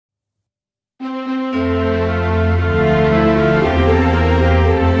Oh,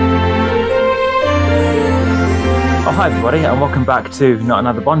 hi everybody, and welcome back to Not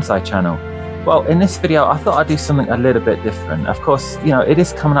Another Bonsai channel. Well, in this video I thought I'd do something a little bit different. Of course, you know, it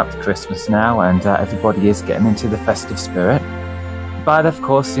is coming up to Christmas now, and everybody is getting into the festive spirit. But of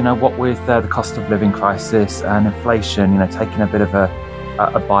course, you know, what with the cost of living crisis and inflation, you know, taking a bit of a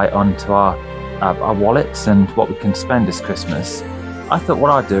bite onto our wallets and what we can spend this Christmas, I thought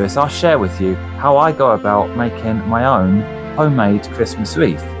what I'd do is I'll share with you how I go about making my own homemade Christmas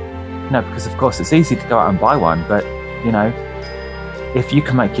wreath. You know, because of course it's easy to go out and buy one, but you know, if you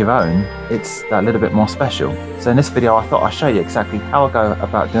can make your own, it's that little bit more special. So in this video I thought I'll show you exactly how I go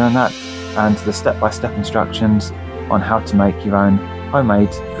about doing that and the step-by-step instructions on how to make your own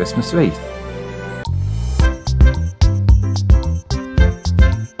homemade Christmas wreath.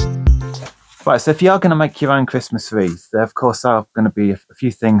 Right, so if you are going to make your own Christmas wreath, there of course are going to be a few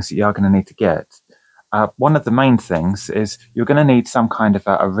things that you are going to need to get. One of the main things is you're going to need some kind of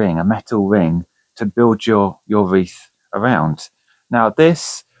a ring, a metal ring, to build your wreath around. Now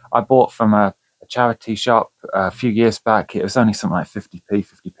this I bought from a charity shop a few years back. It was only something like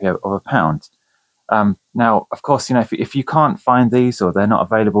 50p or a pound. Now of course, you know, if you can't find these or they're not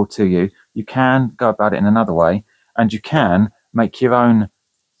available to you, you can go about it in another way, and you can make your own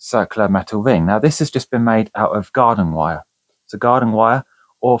circular metal ring. Now this has just been made out of garden wire. So garden wire,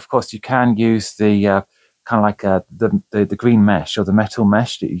 or of course you can use the kind of like the green mesh or the metal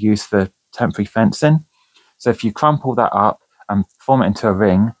mesh that you use for temporary fencing. So if you crumple that up and form it into a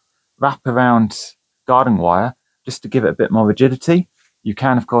ring, wrap around garden wire just to give it a bit more rigidity, you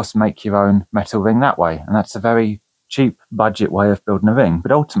can of course make your own metal ring that way. And that's a very cheap budget way of building a ring.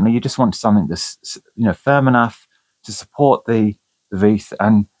 But ultimately you just want something that's, you know, firm enough to support the wreath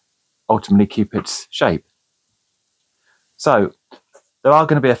and ultimately keep its shape. So there are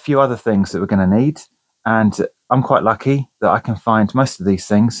going to be a few other things that we're going to need, and I'm quite lucky that I can find most of these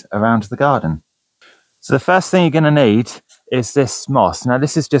things around the garden. So the first thing you're going to need is this moss. Now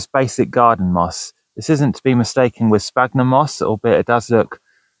this is just basic garden moss. This isn't to be mistaken with sphagnum moss, albeit it does look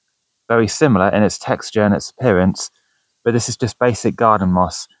very similar in its texture and its appearance, but this is just basic garden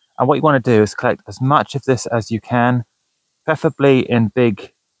moss. And what you want to do is collect as much of this as you can, preferably in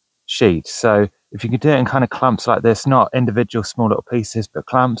big sheets. So if you can do it in kind of clumps like this, not individual small little pieces, but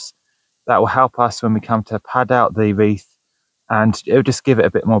clumps, that will help us when we come to pad out the wreath, and it will just give it a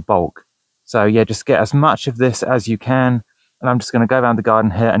bit more bulk. So yeah, just get as much of this as you can, and I'm just going to go around the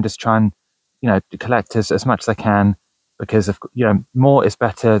garden here and just try and, you know, collect as much as I can, because of, you know, more is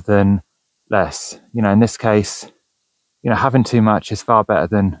better than less. You know, in this case, you know, having too much is far better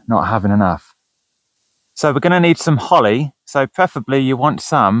than not having enough. So we're going to need some holly. So preferably you want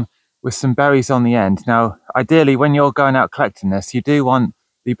some with some berries on the end. Now ideally when you're going out collecting this, you do want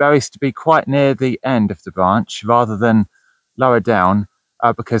the berries to be quite near the end of the branch rather than lower down,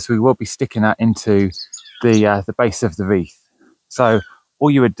 because we will be sticking that into the base of the wreath. So all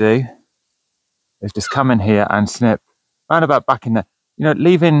you would do is just come in here and snip round about back in there, you know,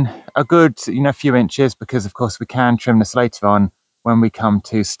 leaving a good, you know, few inches, because of course we can trim this later on when we come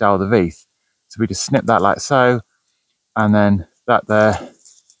to style the wreath. So we just snip that like so, and then that there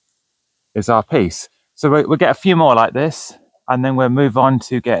is our piece. So we'll get a few more like this, and then we'll move on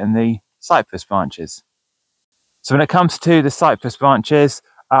to getting the cypress branches. So when it comes to the cypress branches,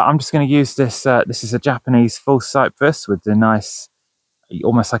 I'm just going to use this. This is a Japanese false cypress with the nice,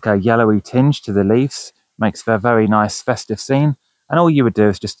 almost like a yellowy tinge to the leaves. Makes for a very nice festive scene. And all you would do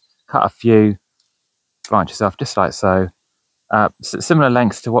is just cut a few branches off, just like so. Similar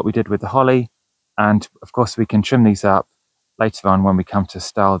lengths to what we did with the holly. And of course we can trim these up later on when we come to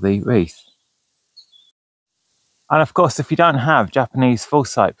style the wreath. And of course, if you don't have Japanese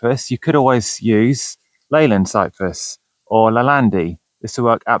false cypress, you could always use Leyland cypress or Lalandi. This will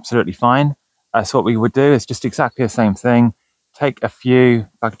work absolutely fine. So what we would do is just exactly the same thing. Take a few, if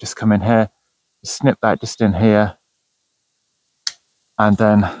I could just come in here, snip that just in here. And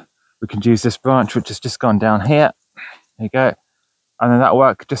then we can use this branch which has just gone down here. There you go. And then that'll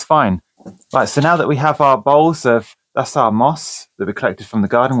work just fine. Right, so now that we have our bowls of, that's our moss that we collected from the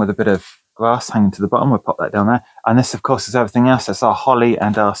garden with a bit of grass hanging to the bottom, we'll pop that down there. And this of course is everything else. That's our holly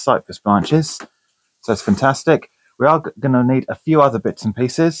and our cypress branches. So it's fantastic. We are going to need a few other bits and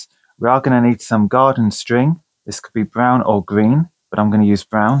pieces. We are going to need some garden string. This could be brown or green, but I'm going to use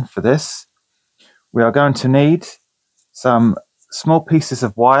brown for this. We are going to need some small pieces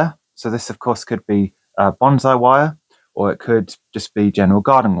of wire. So this of course could be bonsai wire, or it could just be general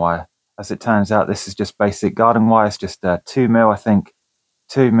garden wire. As it turns out, this is just basic garden wire. It's just 2mm, I think,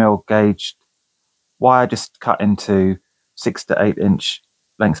 2mm gauged wire, just cut into 6 to 8 inch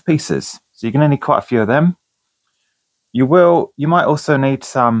length pieces. So you're going to need quite a few of them. You might also need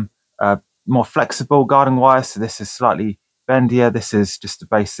some more flexible garden wire. So this is slightly bendier. This is just a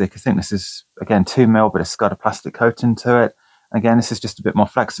basic, I think this is again 2mm, but it's got a plastic coating to it. Again, this is just a bit more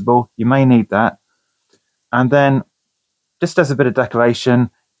flexible. You may need that. And then just as a bit of decoration,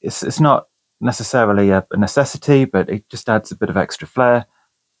 it's not necessarily a necessity, but it just adds a bit of extra flair.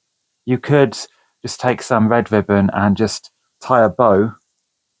 You could just take some red ribbon and just tie a bow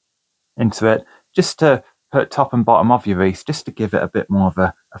into it, just to put top and bottom of your wreath, just to give it a bit more of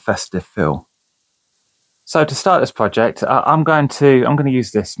a festive feel. So to start this project, I'm going to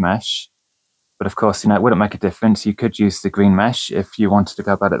use this mesh, but of course, it wouldn't make a difference. You could use the green mesh if you wanted to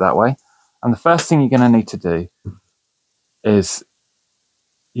go about it that way. And the first thing you're going to need to do is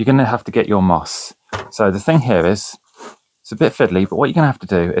you're going to have to get your moss. So the thing here is, it's a bit fiddly, but what you're going to have to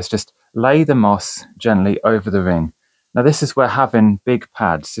do is just lay the moss gently over the ring. Now this is where having big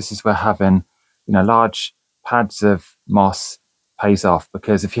pads, this is where having large pads of moss pays off,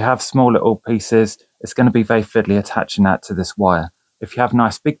 because if you have small little pieces, it's going to be very fiddly attaching that to this wire. If you have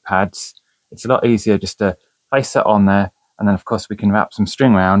nice big pads, it's a lot easier just to place it on there, and then of course we can wrap some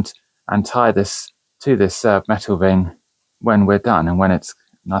string around and tie this to this metal ring when we're done and when it's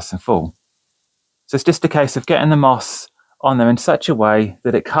nice and full. So it's just a case of getting the moss on there in such a way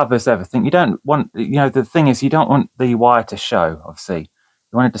that it covers everything. You don't want, the thing is, you don't want the wire to show, obviously.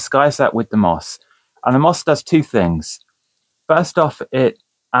 You want to disguise that with the moss. And the moss does two things. First off, it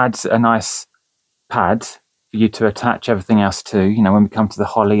adds a nice pad for you to attach everything else to, when we come to the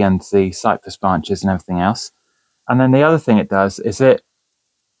holly and the cypress branches and everything else. And then the other thing it does is it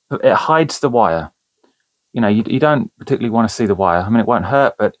hides the wire. You don't particularly want to see the wire. I mean, it won't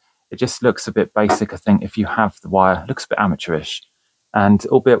hurt, but it just looks a bit basic, I think, if you have the wire. It looks a bit amateurish. And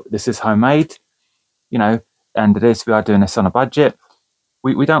albeit this is homemade, and we are doing this on a budget,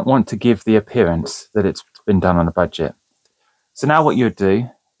 we don't want to give the appearance that it's been done on a budget. So now what you would do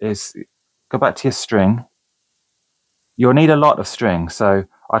is go back to your string. You'll need a lot of string. So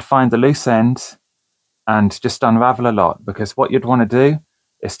I'd find the loose end and just unravel a lot, because what you'd want to do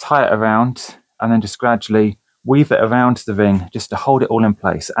is tie it around and then just gradually weave it around the ring just to hold it all in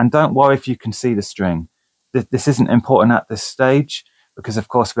place. And don't worry if you can see the string. This isn't important at this stage, because of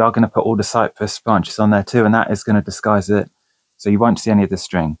course we are going to put all the cypress branches on there too, and that is going to disguise it, so you won't see any of the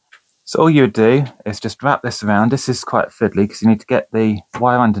string. So all you would do is just wrap this around. This is quite fiddly because you need to get the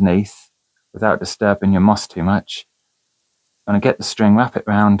wire underneath without disturbing your moss too much. I'm going to get the string, wrap it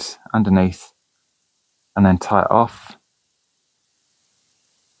around underneath, and then tie it off.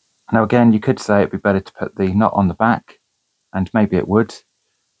 Now again, you could say it'd be better to put the knot on the back, and maybe it would,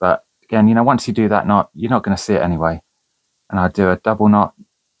 but again, once you do that knot, you're not going to see it anyway. And I'd do a double knot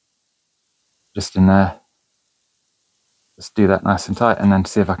just in there. Just do that nice and tight, and then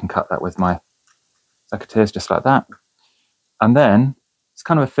see if I can cut that with my secateurs, just like that. And then, it's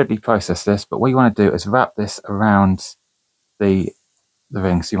kind of a fiddly process this, but what you want to do is wrap this around the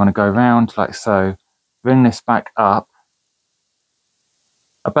ring. So you want to go around like so, bring this back up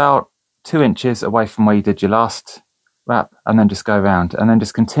about 2 inches away from where you did your last wrap, and then just go around, and then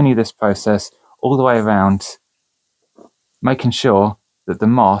just continue this process all the way around, making sure that the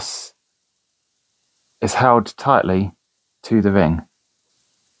moss is held tightly to the ring.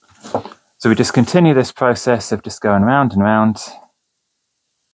 So we just continue this process of just going round and round.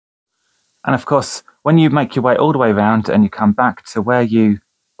 And of course, when you make your way all the way around and you come back to where you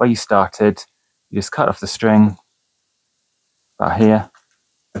started, you just cut off the string about here.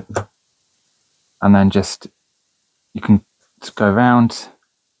 And then you can just go around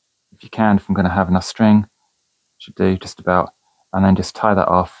if you can, if I'm going to have enough string, should do just about, and then just tie that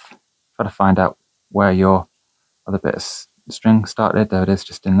off. Try to find out where your other bit of string started. There it is,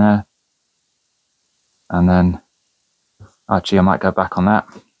 just in there. And then actually I might go back on that.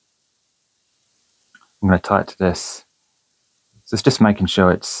 I'm going to tie it to this. So it's just making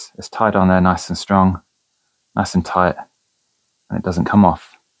sure it's tied on there nice and strong, nice and tight, and it doesn't come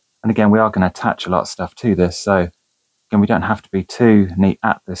off. And again, we are going to attach a lot of stuff to this, so again, we don't have to be too neat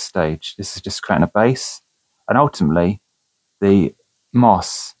at this stage. This is just creating a base, and ultimately the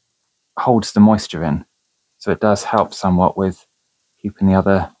moss holds the moisture in, so it does help somewhat with keeping the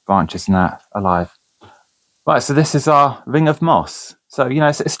other branches and that alive. Right, so this is our ring of moss. So,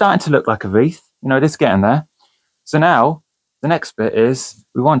 it's starting to look like a wreath. It is getting there. So now, the next bit is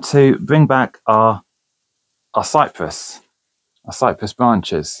we want to bring back our cypress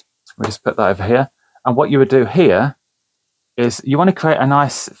branches. We'll just put that over here. And what you would do here is you want to create a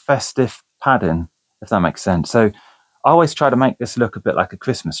nice festive pattern, if that makes sense. So I always try to make this look a bit like a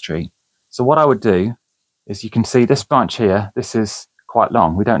Christmas tree. So what I would do is, you can see this branch here, this is quite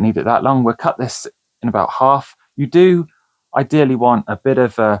long. We don't need it that long. We'll cut this in about half. You do ideally want a bit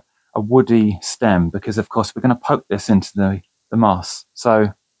of a woody stem, because of course we're going to poke this into the moss.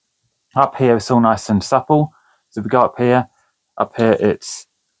 So up here it's all nice and supple. So if we go up here it's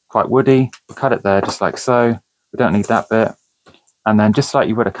quite woody. We'll cut it there just like so. We don't need that bit. And then just like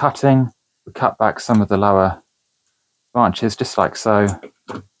you would a cutting, we cut back some of the lower branches just like so.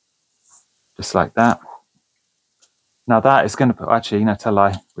 Just like that. Now that is going to put, actually, tell a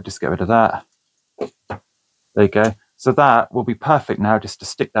lie, we'll just get rid of that. There you go. So that will be perfect now just to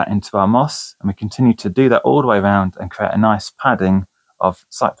stick that into our moss, and we continue to do that all the way around and create a nice padding of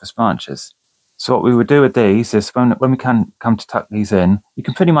cypress branches. So what we would do with these is when we come to tuck these in, you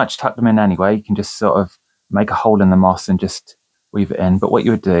can pretty much tuck them in anyway. You can just sort of make a hole in the moss and just weave it in. But what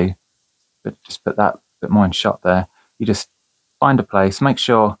you would do, just put that bit more in shot there, you just find a place, make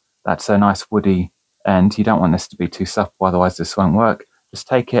sure that's a nice woody end. You don't want this to be too supple, otherwise this won't work. Just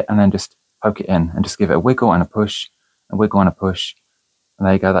take it and then just poke it in and just give it a wiggle and a push, a wiggle and a push, and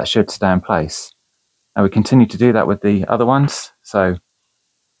there you go. That should stay in place. Now we continue to do that with the other ones. So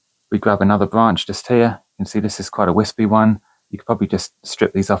we grab another branch just here. You can see this is quite a wispy one. You could probably just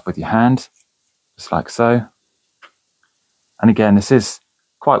strip these off with your hand, just like so. And again, this is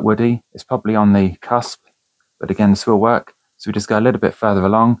quite woody. It's probably on the cusp, but again, this will work. So we just go a little bit further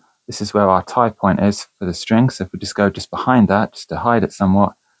along. This is where our tie point is for the string. So if we just go just behind that, just to hide it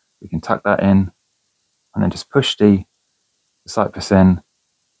somewhat, we can tuck that in and then just push the cypress in,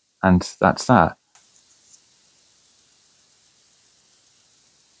 and that's that.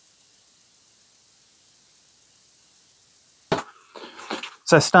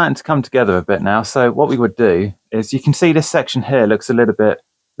 So it's starting to come together a bit now. So what we would do is, you can see this section here looks a little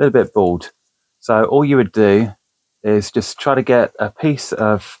bit bald. So all you would do is just try to get a piece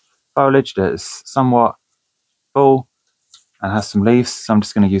of foliage that's somewhat full and has some leaves. So I'm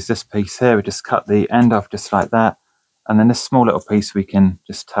just going to use this piece here. We just cut the end off just like that. And then this small little piece we can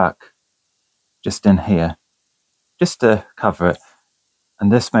just tuck just in here, just to cover it. And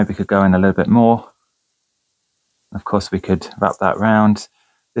this maybe could go in a little bit more. Of course, we could wrap that round.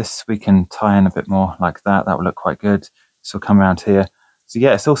 This we can tie in a bit more like that. That will look quite good. So we'll come around here. So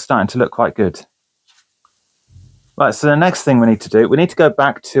yeah, it's all starting to look quite good. Right, so the next thing we need to do, we need to go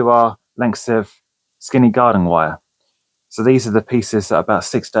back to our lengths of skinny garden wire. So these are the pieces that are about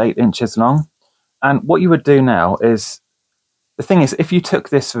 6 to 8 inches long. And what you would do now is, the thing is, if you took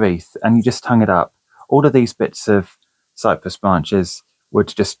this wreath and you just hung it up, all of these bits of cypress branches would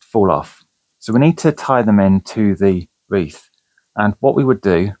just fall off. So we need to tie them into the wreath. And what we would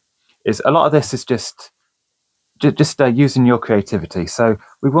do is, a lot of this is just using your creativity. So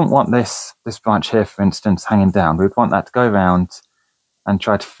we wouldn't want this branch here, for instance, hanging down. We'd want that to go around and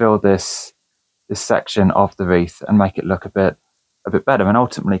try to fill this section of the wreath and make it look a bit better, and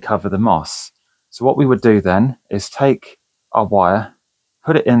ultimately cover the moss. So what we would do then is take our wire,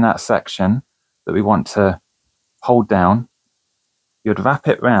 put it in that section that we want to hold down. You'd wrap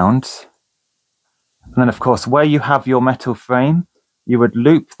it round, and then of course where you have your metal frame, you would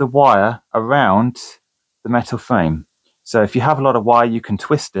loop the wire around the metal frame. So if you have a lot of wire, you can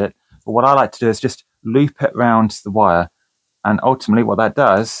twist it, but what I like to do is just loop it around the wire, and ultimately what that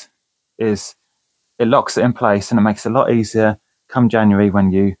does is it locks it in place, and it makes it a lot easier come January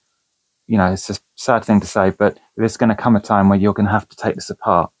when you know, it's a sad thing to say, but there's going to come a time where you're going to have to take this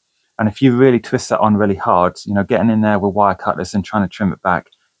apart. And if you really twist that on really hard, getting in there with wire cutters and trying to trim it back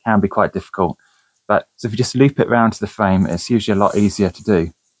can be quite difficult. But so if you just loop it around to the frame, it's usually a lot easier to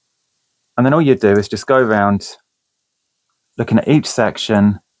do. And then all you do is just go around looking at each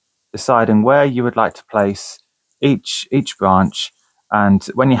section, deciding where you would like to place each branch. And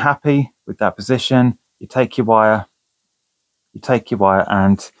when you're happy with that position, you take your wire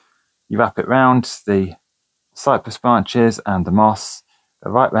and you wrap it round the cypress branches and the moss, go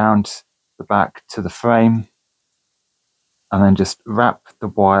right round the back to the frame, and then just wrap the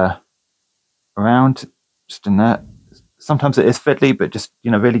wire around just in there. Sometimes it is fiddly, but just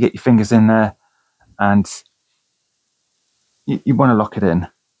really get your fingers in there, and you want to lock it in,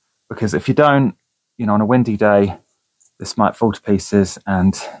 because if you don't, on a windy day, this might fall to pieces,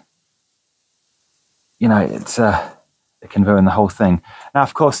 and it can ruin the whole thing. Now,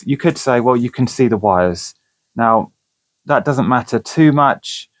 of course, you could say, well, you can see the wires. Now, that doesn't matter too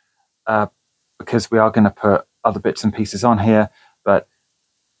much, because we are going to put other bits and pieces on here. But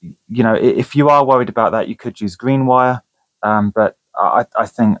if you are worried about that, you could use green wire. But I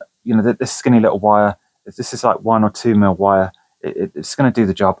think that this skinny little wire, if this is like 1 or 2 mil wire, it's going to do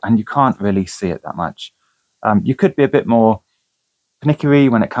the job, and you can't really see it that much. You could be a bit more pernickety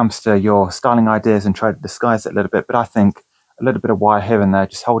when it comes to your styling ideas and try to disguise it a little bit, but I think a little bit of wire here and there,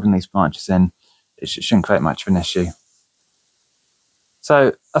 just holding these branches in, it shouldn't create much of an issue.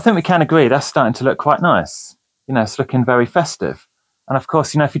 So I think we can agree that's starting to look quite nice. You know, it's looking very festive. And of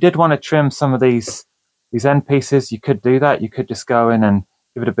course, you know, if you did want to trim some of these end pieces, you could do that. You could just go in and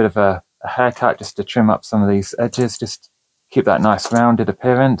give it a bit of a haircut just to trim up some of these edges, just keep that nice rounded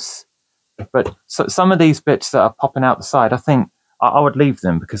appearance. But so, some of these bits that are popping out the side, I think I would leave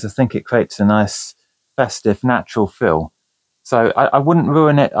them because I think it creates a nice festive, natural feel. So I wouldn't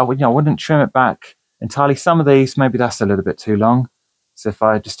ruin it. I wouldn't trim it back entirely. Some of these, maybe that's a little bit too long. So if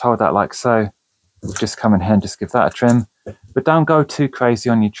I just hold that like so, just come in here and just give that a trim. But don't go too crazy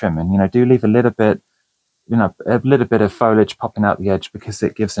on your trimming. You know, do leave a little bit, you know, a little bit of foliage popping out the edge because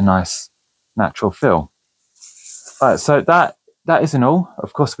it gives a nice natural feel. So that isn't all.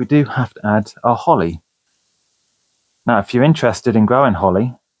 Of course, we do have to add our holly. Now, if you're interested in growing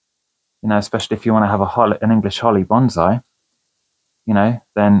holly, you know, especially if you want to have an English holly bonsai, you know,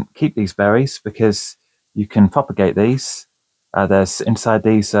 then keep these berries because you can propagate these. There's inside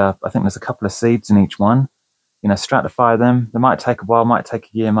these, I think there's a couple of seeds in each one. You know, stratify them. They might take a while, might take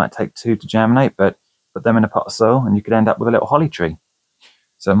a year, might take 2 to germinate, but put them in a pot of soil and you could end up with a little holly tree.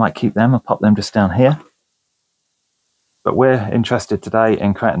 So I might keep them and pop them just down here. But we're interested today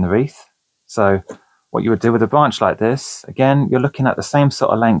in creating the wreath. So what you would do with a branch like this, again, you're looking at the same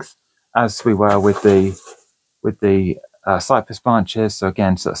sort of length as we were with the cypress branches. So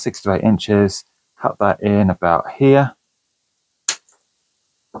again, sort of 6 to 8 inches. Cut that in about here.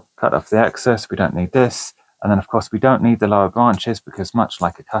 Cut off the excess. We don't need this. And then, of course, we don't need the lower branches because much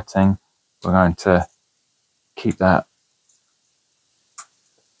like a cutting, we're going to keep that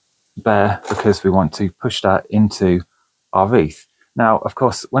bare because we want to push that into our wreath. Now, of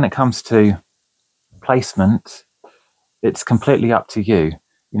course, when it comes to placement, it's completely up to you.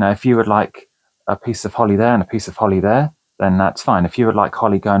 You know, if you would like a piece of holly there and a piece of holly there, then that's fine. If you would like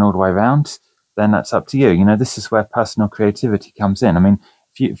holly going all the way around, then that's up to you. You know, this is where personal creativity comes in. I mean,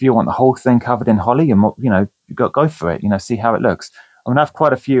 if you want the whole thing covered in holly, you know, you've got to go for it. You know, see how it looks. I mean, I have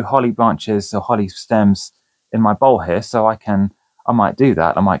quite a few holly branches or holly stems in my bowl here, so I might do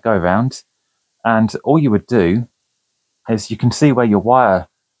that. I might go around, and all you would do is you can see where your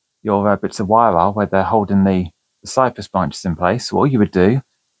bits of wire are, where they're holding the cypress branches in place. So all you would do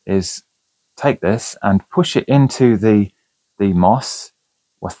is take this and push it into the moss,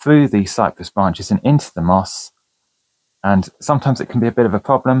 or through the cypress branches and into the moss. And sometimes it can be a bit of a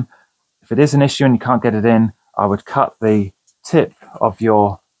problem. If it is an issue and you can't get it in, I would cut the tip of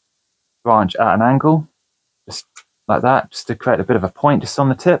your branch at an angle, just like that, just to create a bit of a point just on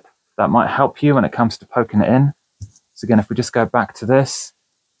the tip. That might help you when it comes to poking it in. So again, if we just go back to this,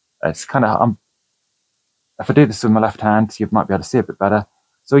 it's kind of, if I do this with my left hand, you might be able to see a bit better.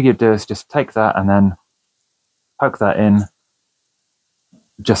 So all you do is just take that and then poke that in,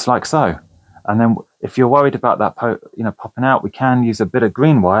 just like so. And then if you're worried about that popping out, we can use a bit of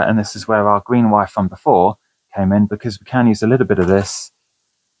green wire, and this is where our green wire from before came in, because we can use a little bit of this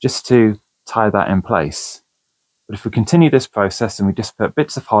just to tie that in place. But if we continue this process and we just put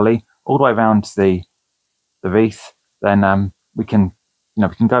bits of holly all the way around the wreath, then we can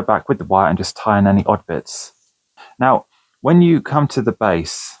go back with the wire and just tie in any odd bits. Now, when you come to the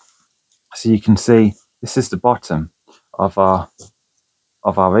base, so you can see this is the bottom of our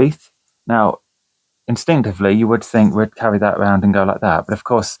wreath. Now, instinctively, you would think we'd carry that around and go like that. But of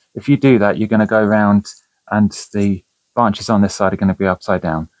course, if you do that, you're going to go around and the branches on this side are going to be upside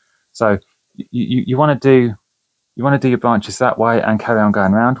down. So you want to do your branches that way and carry on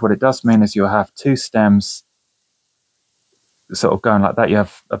going around. What it does mean is you'll have 2 stems sort of going like that. You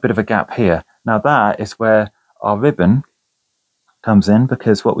have a bit of a gap here. Now that is where our ribbon comes in,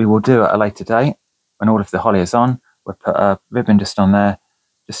 because what we will do at a later date, when all of the holly is on, we'll put a ribbon just on there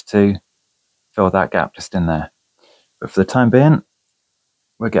just to fill that gap just in there. But for the time being,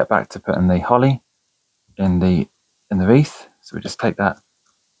 we'll get back to putting the holly in the wreath. So we just take that,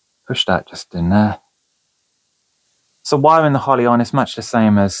 push that just in there. So wiring the holly on is much the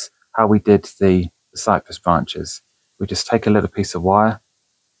same as how we did the cypress branches. We just take a little piece of wire,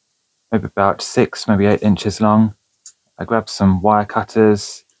 maybe about 6, maybe 8 inches long. I grab some wire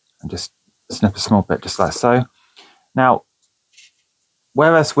cutters and just snip a small bit just like so. Now,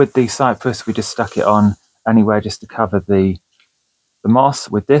 whereas with the cypress, we just stuck it on anywhere just to cover the moss,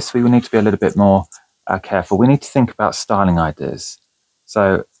 with this, we will need to be a little bit more careful. We need to think about styling ideas.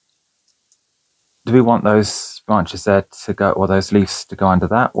 So do we want those branches there to go, or those leaves to go under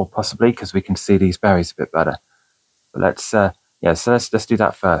that? Or possibly, because we can see these berries a bit better. But let's do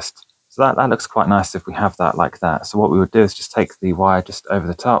that first. So that looks quite nice if we have that like that. So what we would do is just take the wire just over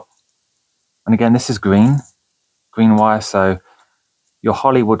the top. And again, this is green. green wire, so your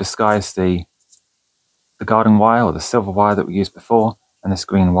holly will disguise the garden wire or the silver wire that we used before, and this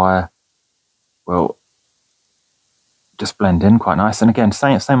green wire will just blend in quite nice. And again,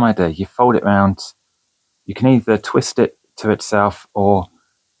 same idea. You fold it round. You can either twist it to itself or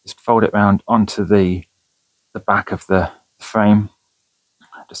just fold it round onto the back of the frame,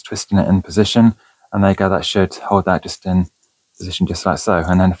 just twisting it in position, and there you go. That should hold that just in position, just like so.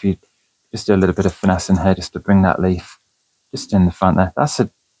 And then if you just do a little bit of finesse in here just to bring that leaf just in the front there. That's a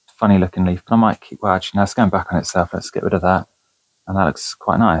funny looking leaf, but I might keep, well, actually, now it's going back on itself. Let's get rid of that. And that looks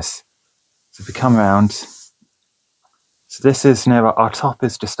quite nice. So if we come around, so this is near our top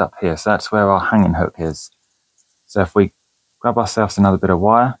is just up here. So that's where our hanging hook is. So if we grab ourselves another bit of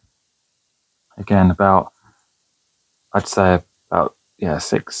wire, again, about, I'd say about,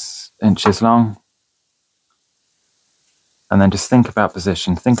 6 inches long. And then just think about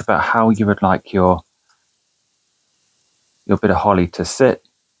position. Think about how you would like your bit of holly to sit.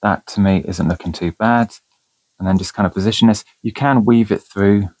 That to me isn't looking too bad. And then just kind of position this. You can weave it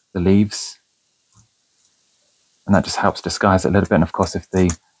through the leaves, and that just helps disguise it a little bit. And of course, if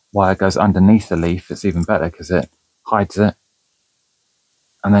the wire goes underneath the leaf, it's even better because it hides it.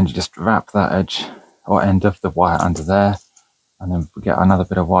 And then you just wrap that edge or end of the wire under there. And then we get another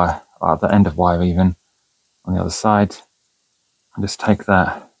bit of wire, or the end of wire even, on the other side. And just take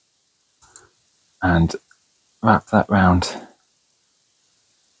that and wrap that round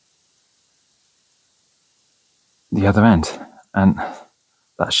the other end, and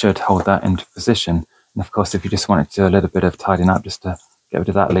that should hold that into position. And of course, if you just wanted to do a little bit of tidying up just to get rid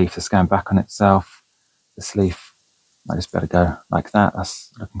of that leaf that's going back on itself, this leaf might just better go like that.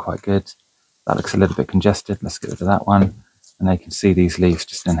 That's looking quite good. That looks a little bit congested. Let's get rid of that one. And then you can see these leaves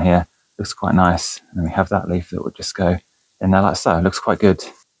just in here. Looks quite nice. And then we have that leaf that would just go in there like so. It looks quite good.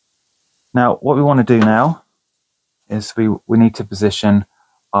 Now, what we want to do now is we need to position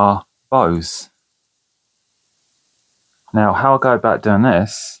our bows. Now, how I'll go about doing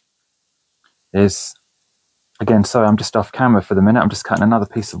this is, again, sorry, I'm just off camera for the minute. I'm just cutting another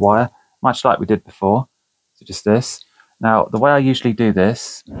piece of wire, much like we did before. So just this. Now, the way I usually do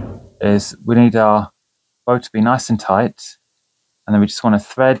this is we need our bow to be nice and tight, and then we just want to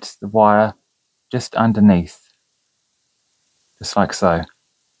thread the wire just underneath, just like so.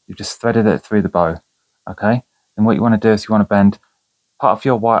 You've just threaded it through the bow, okay? And what you want to do is you want to bend part of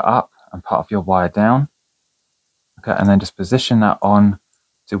your wire up and part of your wire down, okay? And then just position that on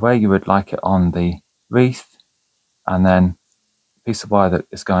to where you would like it on the wreath, and then the piece of wire that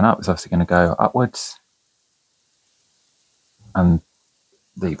is going up is obviously going to go upwards, and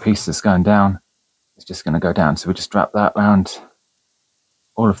the piece that's going down is just going to go down. So we just wrap that around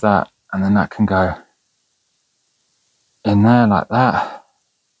all of that, and then that can go in there like that.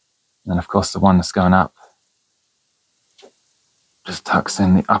 And then of course the one that's going up just tucks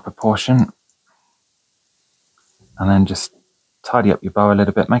in the upper portion, and then just tidy up your bow a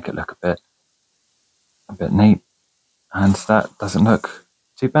little bit, make it look a bit neat, and that doesn't look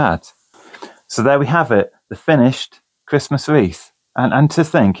too bad. So there we have it, the finished Christmas wreath. And to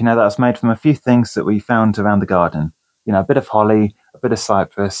think, that was made from a few things that we found around the garden. A bit of holly, a bit of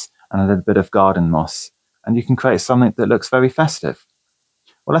cypress, and a little bit of garden moss. And you can create something that looks very festive.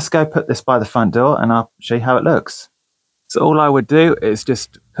 Well, let's go put this by the front door and I'll show you how it looks. So all I would do is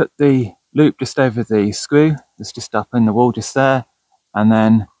just put the loop just over the screw that's just up in the wall just there. And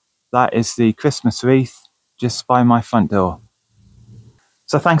then that is the Christmas wreath just by my front door.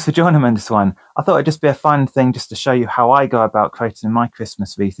 So thanks for joining me on this one. I thought it'd just be a fun thing just to show you how I go about creating my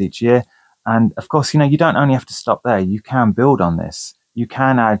Christmas wreath each year. And of course, you don't only have to stop there. You can build on this. You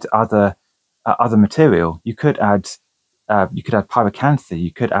can add other material. You could add pyracantha.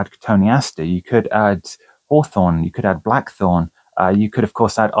 You could add cotoneaster. You could add hawthorn. You could add blackthorn. You could, of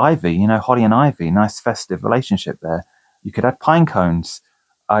course, add ivy. Holly and ivy. Nice festive relationship there. You could add pine cones.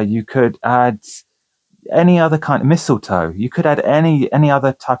 You could add any other kind of mistletoe. You could add any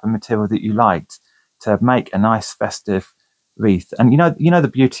other type of material that you liked to make a nice festive wreath. And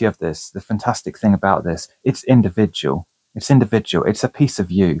the beauty of this, the fantastic thing about this, it's individual. It's individual. It's a piece of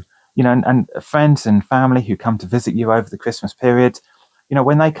you. And friends and family who come to visit you over the Christmas period,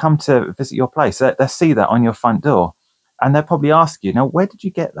 when they come to visit your place, they see that on your front door, and they'll probably ask you, where did you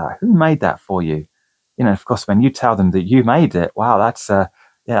get that? Who made that for you? Of course, when you tell them that you made it, wow, that's a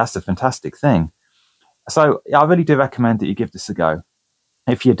fantastic thing. So I really do recommend that you give this a go.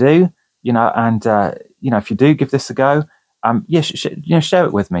 If you do, if you do give this a go, share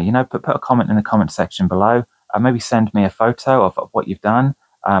it with me. Put a comment in the comment section below. Maybe send me a photo of what you've done.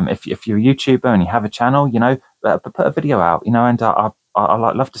 If you're a YouTuber and you have a channel, put a video out. And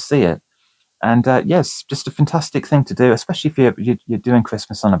I'd love to see it. And yes, just a fantastic thing to do, especially if you're doing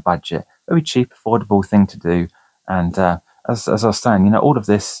Christmas on a budget. Very cheap, affordable thing to do. And as I was saying, you know, all of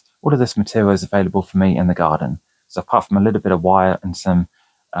this material is available for me in the garden. So apart from a little bit of wire and some,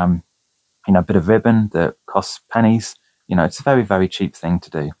 you know, a bit of ribbon that costs pennies, you know, it's a very, very cheap thing to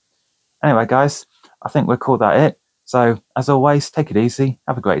do. Anyway, guys, I think we'll call that it. So as always, take it easy,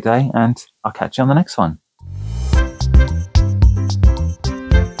 have a great day, and I'll catch you on the next one.